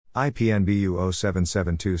IPN BU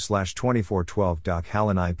 0772/2412 Doc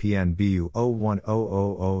Hallen IPN BU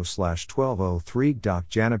 01000/1203 Doc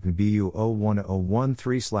Janipin BU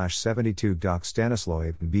 01013/72 Doc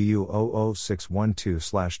Stanislaw BU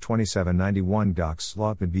 00612/2791 Doc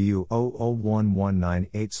Slopin BU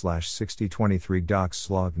 00119/6023 Doc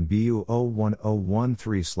Slopin BU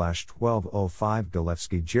 01013/1205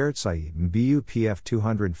 Galevsky Jared Said BU PF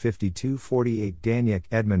 25248 Danyek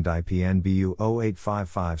Edmund IPN BU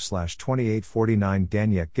 0855/2849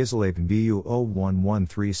 Danyek Gizelapen BU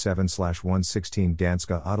 01137/116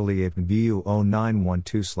 Danska Adeliapen BU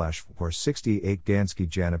 0912/468 Dansky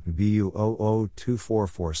Janipin BU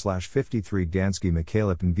 00244/53 Dansky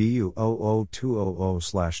Mikhailapen BU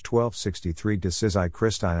 00200/1263 Desizai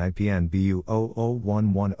Christine IPN BU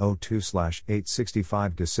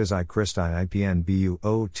 00110/865 Desizai Christine IPN BU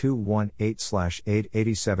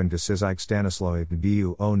 0218/887 Desizai Stanislaw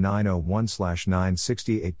BU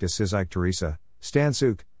 0901/968 Desizai Teresa,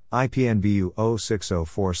 Stansuk, IPN BU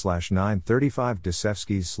 0604/935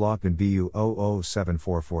 Desevsky Slopin BU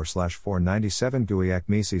 00744/497 Guyak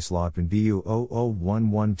Misi Slopin BU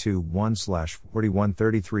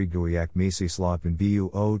 00121/4133 Guyak Misi Slopin BU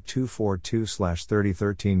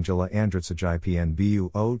 0242/3013 Jilla Andritsaj IPN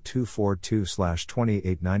BU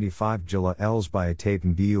 0242/2895 Jilla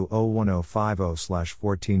Elsbayatapen BU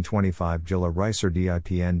 01050/1425 Jilla Reiser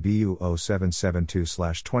DIPN BU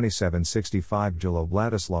 0772/2765 Jilla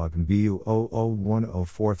Vladislav BU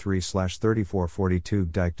 00104/3442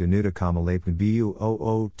 Dike Danuta Kamalapen BU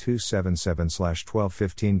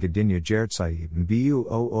 00277/1215 Gdynia Jertsai BU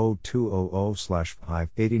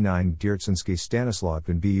 00200/589 Diertsinski Stanislaw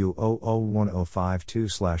BU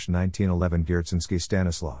 00105/1911 Diertsinski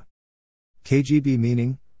Stanislaw. KGB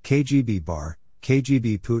meaning, KGB bar,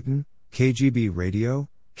 KGB Putin, KGB radio,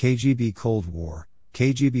 KGB Cold War,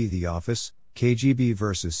 KGB The Office, KGB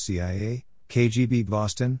vs CIA, KGB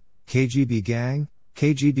Boston, KGB Gang,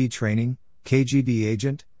 KGB Training, KGB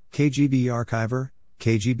Agent, KGB Archiver,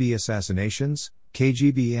 KGB Assassinations,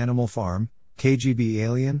 KGB Animal Farm, KGB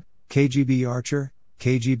Alien, KGB Archer,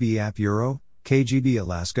 KGB App Euro, KGB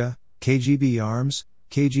Alaska, KGB Arms,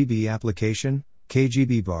 KGB Application,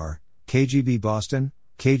 KGB Bar, KGB Boston,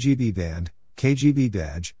 KGB Band, KGB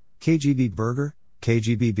Badge, KGB Burger,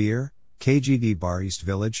 KGB Beer, KGB Bar East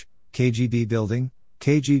Village, KGB Building,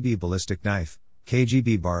 KGB Ballistic Knife,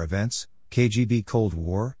 KGB Bar Events, KGB Cold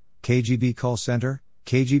War, KGB Call Center,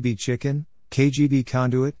 KGB Chicken, KGB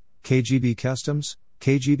Conduit, KGB Customs,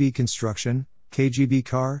 KGB Construction, KGB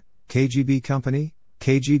Car, KGB Company,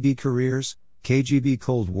 KGB Careers, KGB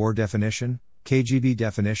Cold War Definition, KGB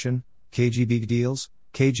Definition, KGB Deals,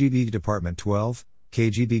 KGB Department 12,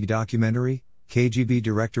 KGB Documentary, KGB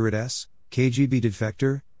Directorate S, KGB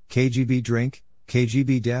Defector, KGB Drink,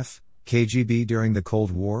 KGB Def, KGB During the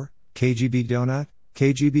Cold War, KGB Donut,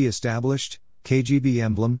 KGB Established, KGB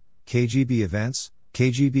Emblem, KGB Events,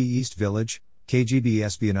 KGB East Village, KGB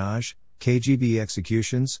Espionage, KGB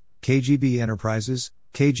Executions, KGB Enterprises,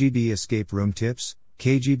 KGB Escape Room Tips,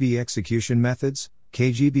 KGB Execution Methods,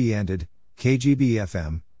 KGB Ended, KGB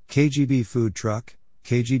FM, KGB Food Truck,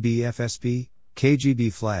 KGB FSB,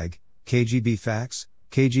 KGB Flag, KGB Fax,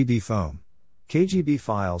 KGB Foam, KGB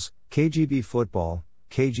Files, KGB Football,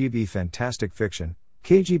 KGB Fantastic Fiction,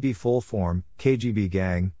 KGB Full Form, KGB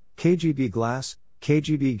Gang, KGB Glass,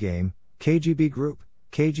 KGB Game, KGB Group,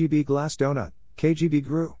 KGB Glass Donut, KGB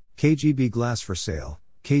Gru, KGB Glass for Sale,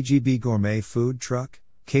 KGB Gourmet Food Truck,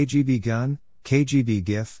 KGB Gun, KGB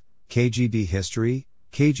GIF, KGB History,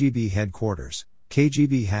 KGB Headquarters,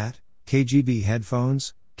 KGB Hat, KGB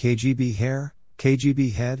Headphones, KGB Hair,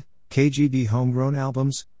 KGB Head, KGB Homegrown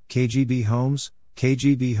Albums, KGB Homes,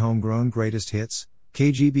 KGB Homegrown Greatest Hits,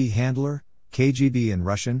 KGB Handler, KGB in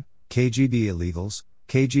Russian, KGB Illegals,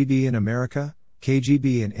 KGB in America,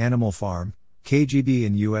 KGB in Animal Farm, KGB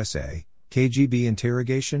in USA, KGB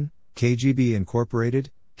Interrogation, KGB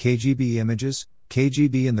Incorporated, KGB Images,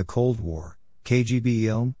 KGB in the Cold War, KGB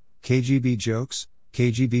Ilm, KGB Jokes,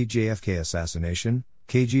 KGB JFK Assassination,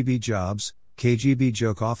 KGB Jobs, KGB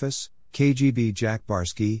Joke Office, KGB Jack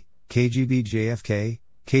Barsky, KGB JFK,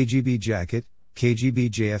 KGB Jacket, KGB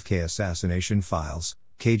JFK Assassination Files,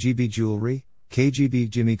 KGB Jewelry, KGB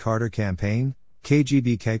Jimmy Carter Campaign,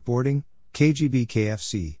 KGB Kiteboarding, KGB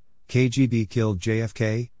KFC, KGB Killed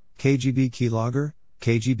JFK, KGB Keylogger,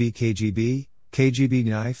 KGB KGB, KGB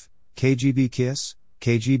Knife, KGB Kiss,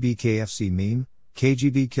 KGB KFC Meme,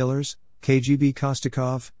 KGB Killers, KGB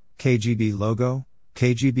Kostikov, KGB Logo,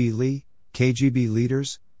 KGB Lee, KGB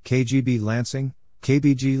Leaders, KGB Lansing,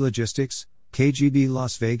 KBG Logistics, KGB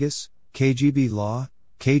Las Vegas, KGB Law,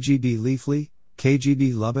 KGB Leafly,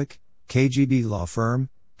 KGB Lubbock, KGB Law Firm,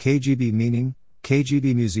 KGB meaning,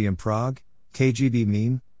 KGB Museum Prague, KGB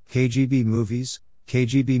meme, KGB movies,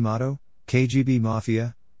 KGB motto, KGB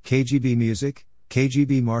mafia, KGB music,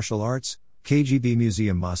 KGB martial arts, KGB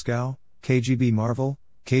Museum Moscow, KGB Marvel,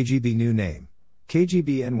 KGB new name,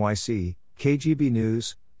 KGB NYC, KGB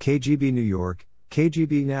News, KGB New York,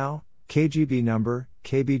 KGB Now, KGB number,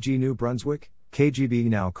 KBG New Brunswick, KGB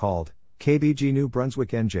now called, KBG New Brunswick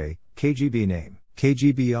NJ, KGB name,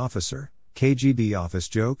 KGB officer, KGB office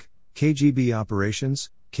joke, KGB operations,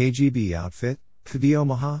 KGB outfit, KGB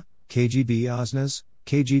Omaha, KGB Osnas,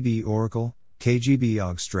 KGB Oracle, KGB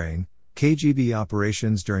Ogstrain, KGB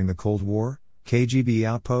operations during the Cold War, KGB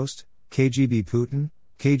outpost, KGB Putin,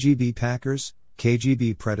 KGB Packers,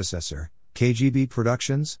 KGB predecessor, KGB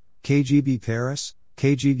Productions, KGB Paris,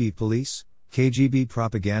 KGB Police, KGB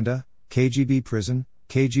Propaganda, KGB Prison,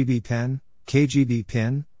 KGB Pen, KGB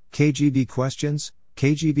Pin, KGB Questions,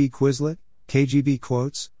 KGB Quizlet, KGB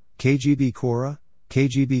Quotes, KGB Quora,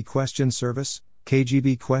 KGB Question Service,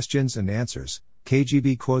 KGB Questions and Answers,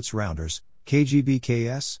 KGB Quotes Rounders, KGB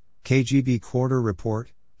KS, KGB Quarter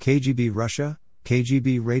Report, KGB Russia,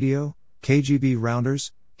 KGB Radio, KGB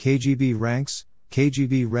Rounders, KGB Ranks,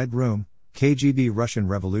 KGB Red Room, KGB Russian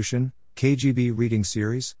Revolution, KGB Reading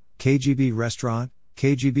Series, KGB Restaurant,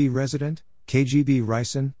 KGB Resident, KGB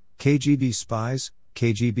Ryson, KGB Spies,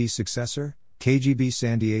 KGB Successor, KGB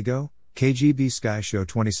San Diego, KGB Sky Show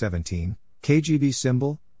 2017, KGB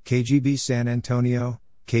Symbol, KGB San Antonio,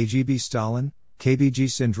 KGB Stalin,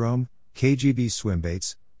 KBG Syndrome, KGB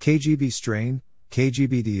Swimbaits, KGB Strain,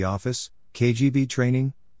 KGB The Office, KGB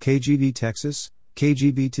Training, KGB Texas,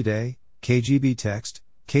 KGB Today, KGB Text,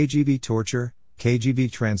 KGB Torture,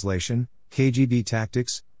 KGB Translation, KGB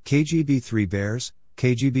Tactics, KGB Three Bears,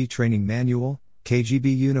 KGB Training Manual,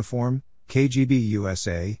 KGB Uniform, KGB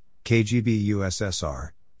USA, KGB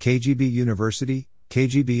USSR, KGB University,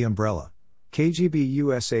 KGB Umbrella, KGB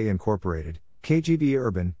USA Incorporated, KGB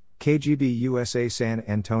Urban, KGB USA San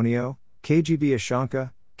Antonio, KGB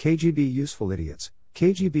Ashanka, KGB Useful Idiots,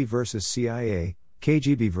 KGB vs CIA,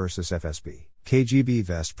 KGB vs FSB, KGB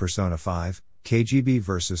Vest Persona 5, KGB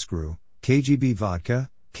vs GRU, KGB Vodka,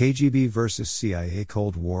 KGB vs CIA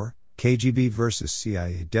Cold War, KGB vs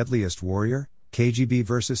CIA Deadliest Warrior, KGB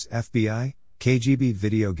vs FBI, KGB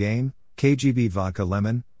Video Game, KGB Vodka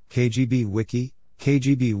Lemon, KGB Wiki,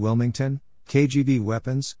 KGB Wilmington, KGB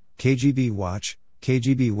Weapons, KGB Watch,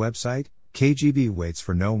 KGB Website, KGB Waits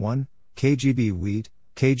for No One, KGB Weed,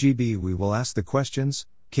 KGB We Will Ask the Questions,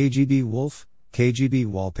 KGB Wolf, KGB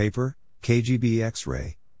Wallpaper, KGB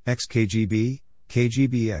X-Ray, XKGB,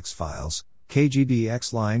 KGB X-Files, KGB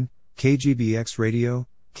X-Line, KGB X-Radio,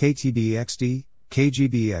 KTB XD,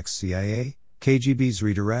 KGB X-CIA, KGB's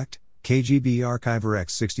Redirect, KGB Archiver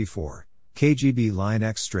X64, KGB Line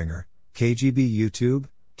X Stringer, KGB YouTube,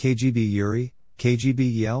 KGB Yuri,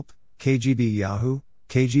 KGB Yelp, KGB Yahoo,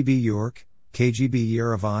 KGB York, KGB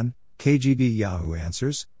Yerevan, KGB Yahoo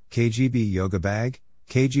Answers, KGB Yoga Bag,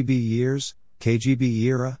 KGB Years, KGB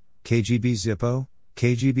Era, KGB Zippo,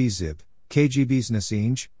 KGB Zip, KGB's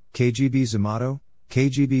Nasinj, KGB Zamato,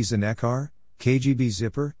 KGB Zanekar, KGB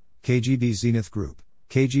Zipper, KGB Zenith Group,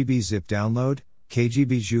 KGB Zip Download,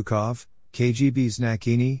 KGB Zhukov, KGB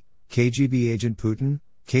Znakini, KGB Agent Putin,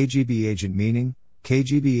 KGB Agent Meaning,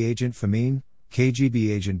 KGB Agent Famine,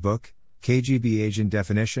 KGB Agent Book, KGB Agent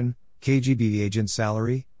Definition, KGB Agent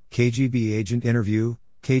Salary, KGB Agent Interview,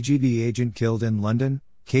 KGB Agent Killed in London,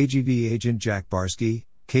 KGB Agent Jack Barsky,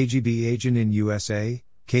 KGB Agent in USA,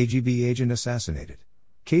 KGB Agent Assassinated,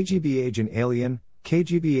 KGB Agent Alien,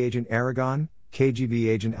 KGB Agent Aragon, KGB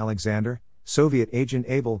Agent Alexander, Soviet Agent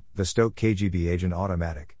Abel, Vostok KGB Agent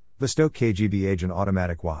Automatic, Vostok KGB Agent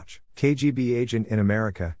Automatic Watch, KGB Agent in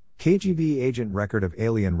America, KGB Agent Record of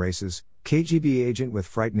Alien Races, KGB Agent with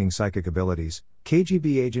Frightening Psychic Abilities,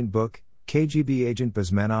 KGB Agent Book, KGB Agent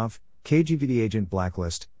Bazmenov, KGB Agent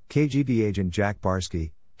Blacklist, KGB Agent Jack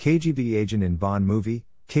Barsky, KGB Agent in Bond Movie,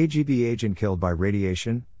 KGB Agent Killed by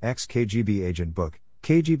Radiation, ex-KGB Agent Book,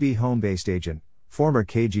 KGB Home-Based Agent, former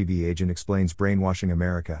KGB Agent Explains Brainwashing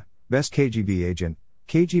America, Best KGB Agent,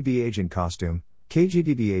 KGB Agent Costume,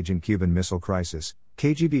 KGB Agent Cuban Missile Crisis,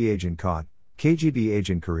 KGB Agent Caught, KGB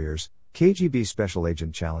Agent Careers, KGB Special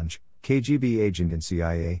Agent Challenge, KGB Agent in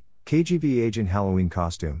CIA, KGB Agent Halloween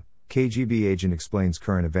Costume, KGB Agent Explains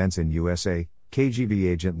Current Events in USA, KGB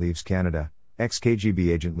Agent Leaves Canada,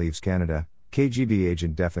 ex-KGB Agent Leaves Canada, KGB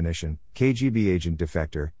Agent Definition, KGB Agent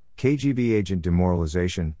Defector, KGB Agent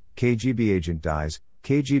Demoralization, KGB Agent Dies,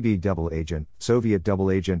 KGB Double Agent, Soviet Double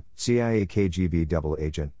Agent, CIA KGB Double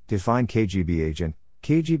Agent, Define KGB Agent,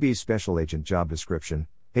 KGB Special Agent Job Description,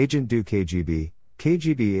 Agent Do KGB,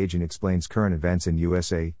 KGB agent explains current events in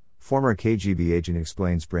USA, former KGB agent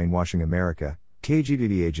explains brainwashing America,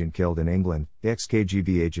 KGB agent killed in England,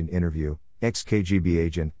 ex-KGB agent interview, ex-KGB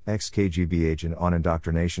agent on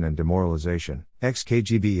indoctrination and demoralization,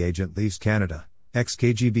 ex-KGB agent leaves Canada,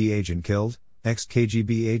 ex-KGB agent killed,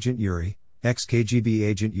 ex-KGB agent Yuri, ex-KGB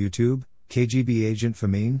agent YouTube, KGB agent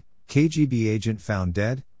Famine, KGB agent found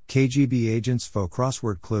dead, KGB agents faux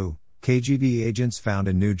crossword clue, KGB agents found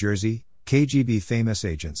in New Jersey, KGB famous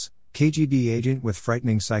agents, KGB agent with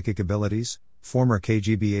frightening psychic abilities, former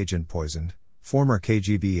KGB agent poisoned, former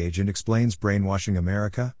KGB agent explains brainwashing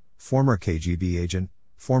America, former KGB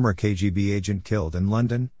agent killed in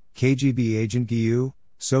London, KGB agent Giyu,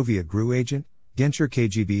 Soviet GRU agent, Genscher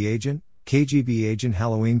KGB agent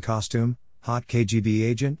Halloween costume, hot KGB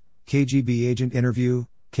agent interview,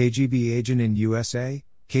 KGB agent in USA,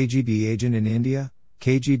 KGB agent in India,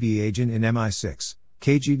 KGB agent in MI6,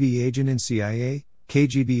 KGB agent in CIA,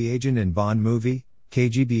 KGB agent in Bond movie,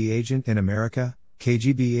 KGB agent in America,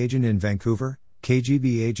 KGB agent in Vancouver,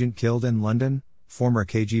 KGB agent killed in London, former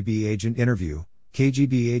KGB agent interview,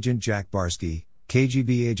 KGB agent Jack Barsky,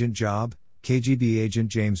 KGB agent job, KGB agent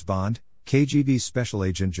James Bond, KGB special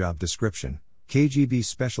agent job description, KGB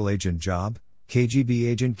special agent job, KGB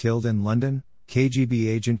agent killed in London, KGB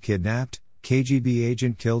agent kidnapped, KGB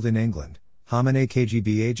agent killed in England, Khamenei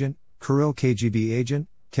KGB agent, Kirill KGB agent,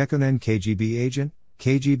 Kekkonen KGB agent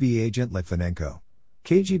Litvinenko.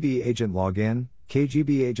 KGB agent login,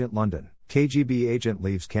 KGB agent London, KGB agent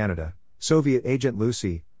leaves Canada, Soviet agent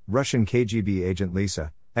Lucy, Russian KGB agent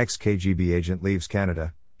Lisa, ex-KGB agent leaves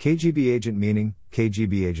Canada, KGB agent meaning,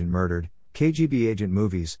 KGB agent murdered, KGB agent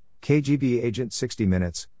movies, KGB agent 60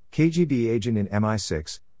 Minutes, KGB agent in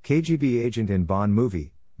MI6, KGB agent in Bond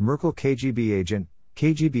movie, Merkel KGB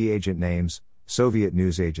agent names, Soviet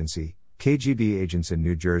news agency, KGB agents in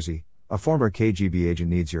New Jersey, a former KGB agent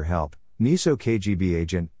needs your help, NISO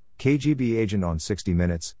KGB agent on 60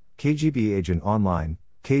 Minutes, KGB agent online,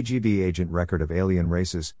 KGB agent record of alien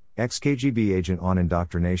races, ex-KGB agent on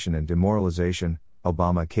indoctrination and demoralization,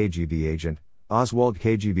 Obama KGB agent, Oswald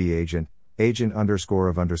KGB agent underscore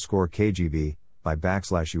of underscore KGB, by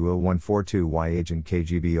 /UO142Y agent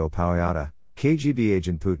KGB Opoyata, KGB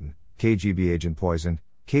agent Putin, KGB agent poisoned,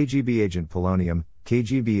 KGB agent polonium,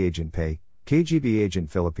 KGB agent pay, KGB agent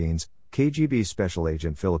Philippines, KGB special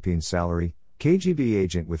agent Philippines salary, KGB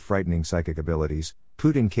agent with frightening psychic abilities,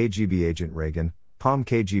 Putin KGB agent Reagan, POM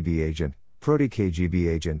KGB agent, Prodi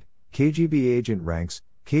KGB agent ranks,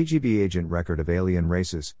 KGB agent record of alien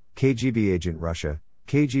races, KGB agent Russia,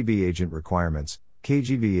 KGB agent requirements,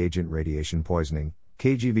 KGB agent radiation poisoning,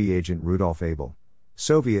 KGB agent Rudolf Abel,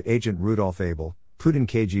 Soviet agent Rudolf Abel, Putin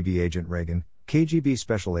KGB agent Reagan, KGB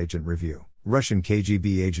special agent review, Russian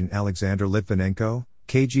KGB agent Alexander Litvinenko,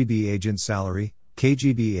 KGB agent salary,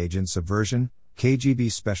 KGB agent subversion, KGB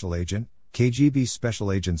special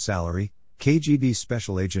agent salary, KGB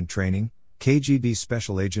special agent training, KGB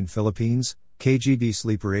special agent Philippines, KGB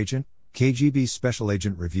sleeper agent, KGB special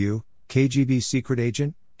agent review, KGB secret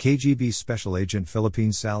agent, KGB special agent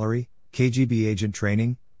Philippines salary, KGB agent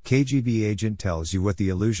training, KGB agent tells you what the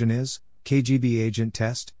illusion is, KGB agent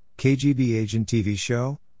test, KGB agent TV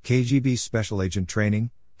show, KGB special agent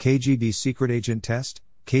training, KGB secret agent test,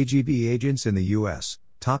 KGB agents in the US,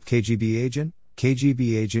 top KGB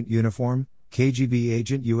agent uniform, KGB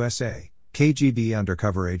agent USA, KGB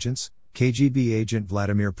undercover agents, KGB agent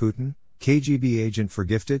Vladimir Putin, KGB agent for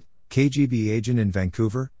gifted, KGB agent in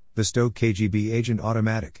Vancouver, the Stoke KGB agent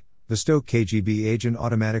automatic, the Stoke KGB agent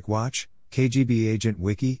automatic watch, KGB agent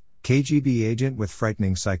wiki, KGB agent with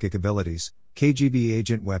frightening psychic abilities, KGB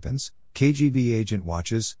agent weapons, KGB agent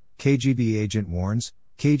watches, KGB agent warns,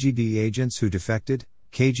 KGB agents who defected,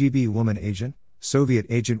 KGB woman agent, Soviet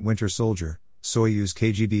agent winter soldier, Soyuz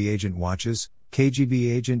KGB agent watches,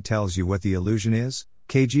 KGB agent tells you what the illusion is,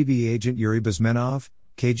 KGB agent Yuri Bezmenov,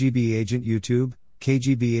 KGB agent YouTube,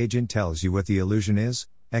 KGB agent tells you what the illusion is,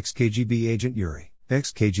 ex-KGB agent Yuri,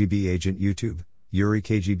 ex-KGB agent YouTube, Yuri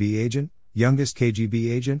KGB agent, youngest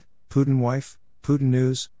KGB agent, Putin wife, Putin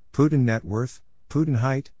news, Putin net worth, Putin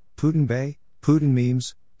height, Putin bay, Putin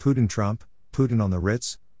memes, Putin Trump, Putin on the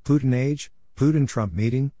Ritz, Putin age, Putin Trump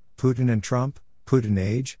meeting, Putin and Trump, Putin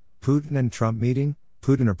age, Putin and Trump meeting,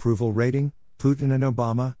 Putin approval rating, Putin and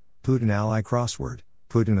Obama, Putin ally crossword,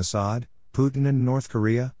 Putin Assad, Putin and North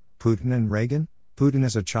Korea, Putin and Reagan, Putin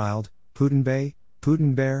as a child, Putin Bay,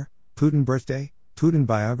 Putin Bear, Putin birthday, Putin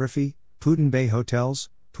biography, Putin Bay hotels,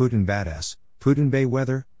 Putin badass, Putin Bay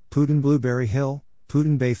weather, Putin Blueberry Hill,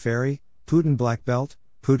 Putin Bay ferry, Putin black belt,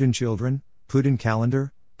 Putin children, Putin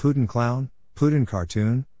calendar, Putin clown, Putin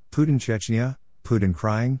cartoon, Putin Chechnya, Putin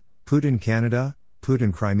crying, Putin Canada,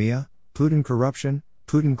 Putin Crimea, Putin corruption,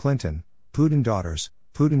 Putin Clinton, Putin daughters,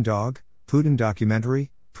 Putin dog, Putin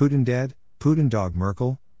documentary, Putin dead, Putin dog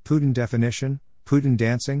Merkel, Putin definition, Putin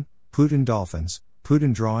dancing, Putin dolphins,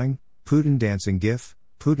 Putin drawing, Putin dancing gif,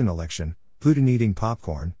 Putin election, Putin eating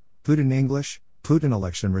popcorn, Putin English, Putin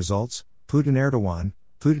election results, Putin Erdogan,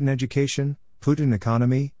 Putin education, Putin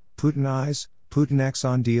economy, Putin eyes, Putin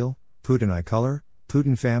Exxon deal, Putin eye color,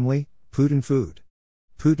 Putin family, Putin food.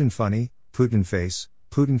 Putin funny, Putin face,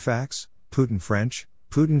 Putin facts, Putin French,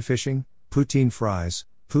 Putin fishing, Poutine fries,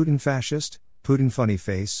 Putin fascist, Putin funny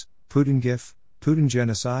face, Putin gif, Putin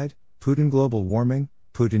genocide, Putin global warming,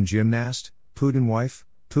 Putin gymnast, Putin wife,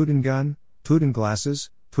 Putin gun, Putin glasses,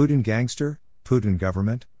 Putin gangster, Putin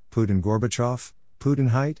government, Putin Gorbachev, Putin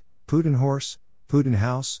height, Putin horse, Putin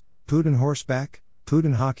house, Putin horseback,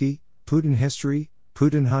 Putin hockey, Putin history,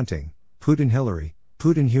 Putin hunting, Putin Hillary,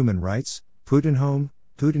 Putin human rights, Putin home,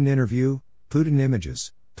 Putin interview, Putin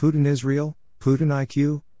images, Putin Israel, Putin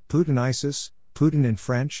IQ, Putin ISIS, Putin in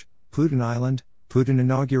French, Putin island, Putin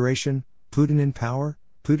inauguration, Putin in power,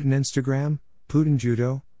 Putin Instagram, Putin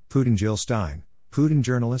judo, Putin Jill Stein, Putin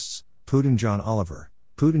journalists, Putin John Oliver,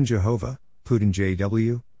 Putin Jehovah, Putin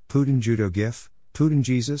JW, Putin judo gif, Putin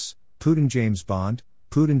Jesus, Putin James Bond,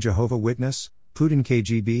 Putin Jehovah Witness, Putin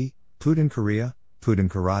KGB, Putin Korea, Putin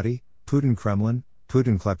karate, Putin Kremlin,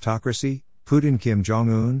 Putin kleptocracy, Putin Kim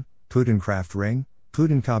Jong-un, Putin Kraft Ring,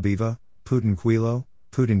 Putin Kabiva, Putin Quilo,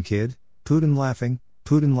 Putin Kid, Putin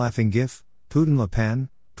laughing gif, Putin Le Pen,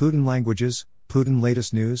 Putin languages, Putin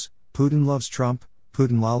latest news, Putin loves Trump,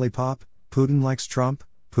 Putin lollipop, Putin likes Trump,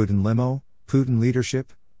 Putin limo, Putin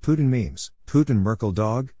leadership, Putin memes, Putin Merkel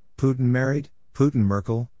dog, Putin married, Putin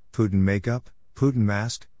Merkel, Putin makeup, Putin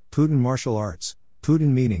mask, Putin martial arts, Putin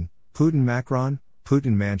meaning, Putin Macron,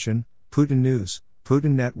 Putin mansion, Putin news,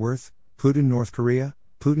 Putin net worth, Putin North Korea,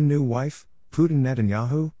 Putin new wife, Putin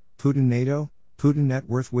Netanyahu, Putin NATO, Putin net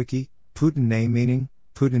worth wiki, Putin name meaning,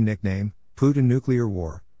 Putin nickname, Putin nuclear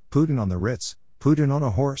war, Putin on the Ritz, Putin on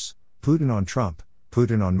a horse, Putin on Trump,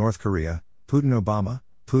 Putin on North Korea, Putin Obama,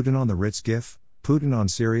 Putin on the Ritz gif, Putin on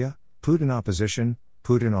Syria, Putin opposition,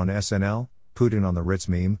 Putin on SNL, Putin on the Ritz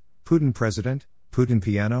meme, Putin president, Putin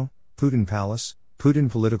piano, Putin palace,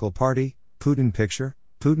 Putin political party, Putin picture,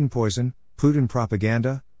 Putin poison, Putin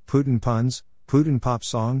propaganda, Putin puns, Putin pop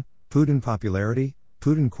song, Putin popularity,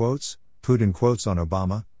 Putin quotes on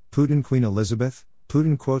Obama, Putin Queen Elizabeth,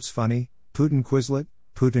 Putin quotes funny, Putin Quizlet,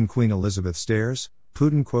 Putin Queen Elizabeth stairs,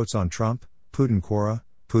 Putin quotes on Trump, Putin Quora,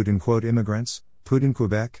 Putin quote immigrants, Putin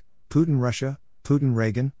Quebec, Putin Russia, Putin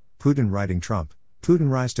Reagan, Putin writing Trump, Putin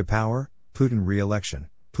rise to power, Putin re-election,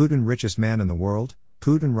 Putin richest man in the world,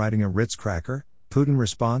 Putin writing a Ritz cracker, Putin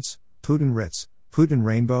response, Putin Ritz, Putin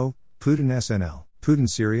rainbow, Putin SNL, Putin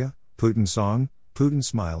Syria, Putin song, Putin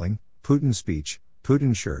smiling, Putin speech,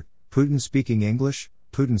 Putin shirt, Putin speaking English,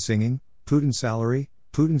 Putin singing, Putin salary,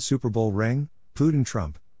 Putin Super Bowl ring, Putin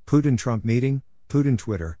Trump meeting, Putin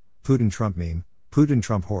Twitter, Putin Trump meme, Putin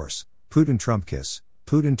Trump horse, Putin Trump kiss,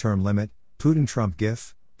 Putin term limit, Putin Trump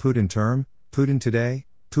gif, Putin term, Putin today,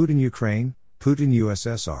 Putin Ukraine, Putin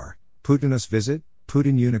USSR, Putin us visit,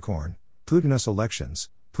 Putin unicorn, Putin us elections,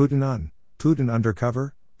 Putin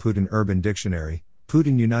undercover, Putin urban dictionary,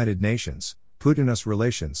 Putin United Nations, Putin us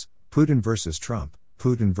relations, Putin versus Trump,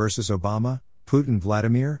 Putin versus Obama, Putin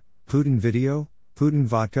Vladimir, Putin video, Putin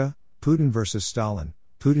vodka, Putin versus Stalin,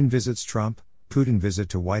 Putin visits Trump, Putin visit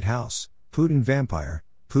to White House, Putin vampire,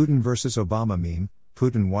 Putin versus Obama meme,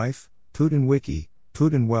 Putin wife, Putin wiki,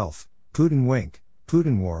 Putin wealth, Putin wink,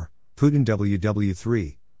 Putin war, Putin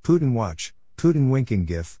WW3, Putin watch, Putin winking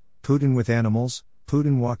gif, Putin with animals,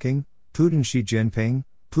 Putin walking, Putin Xi Jinping,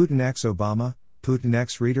 Putin X Obama, Putin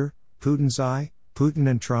X reader, Putin's eye, Putin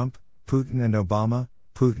and Trump, Putin and Obama,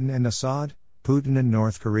 Putin and Assad, Putin and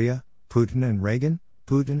North Korea, Putin and Reagan,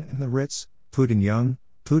 Putin and the Ritz, Putin young,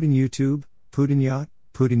 Putin YouTube, Putin yacht,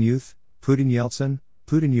 Putin youth, Putin Yeltsin,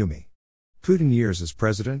 Putin Yumi. Putin years as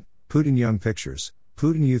president, Putin young pictures,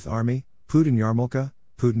 Putin youth army, Putin Yarmulka,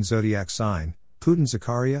 Putin zodiac sign, Putin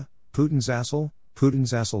Zakaria, Putin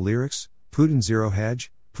Zassel lyrics, Putin zero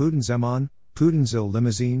hedge, Putin Zeman, Putin Zil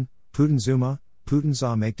limousine, Putin Zuma, Putin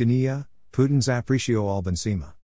za make Putin Zapricio Albansima.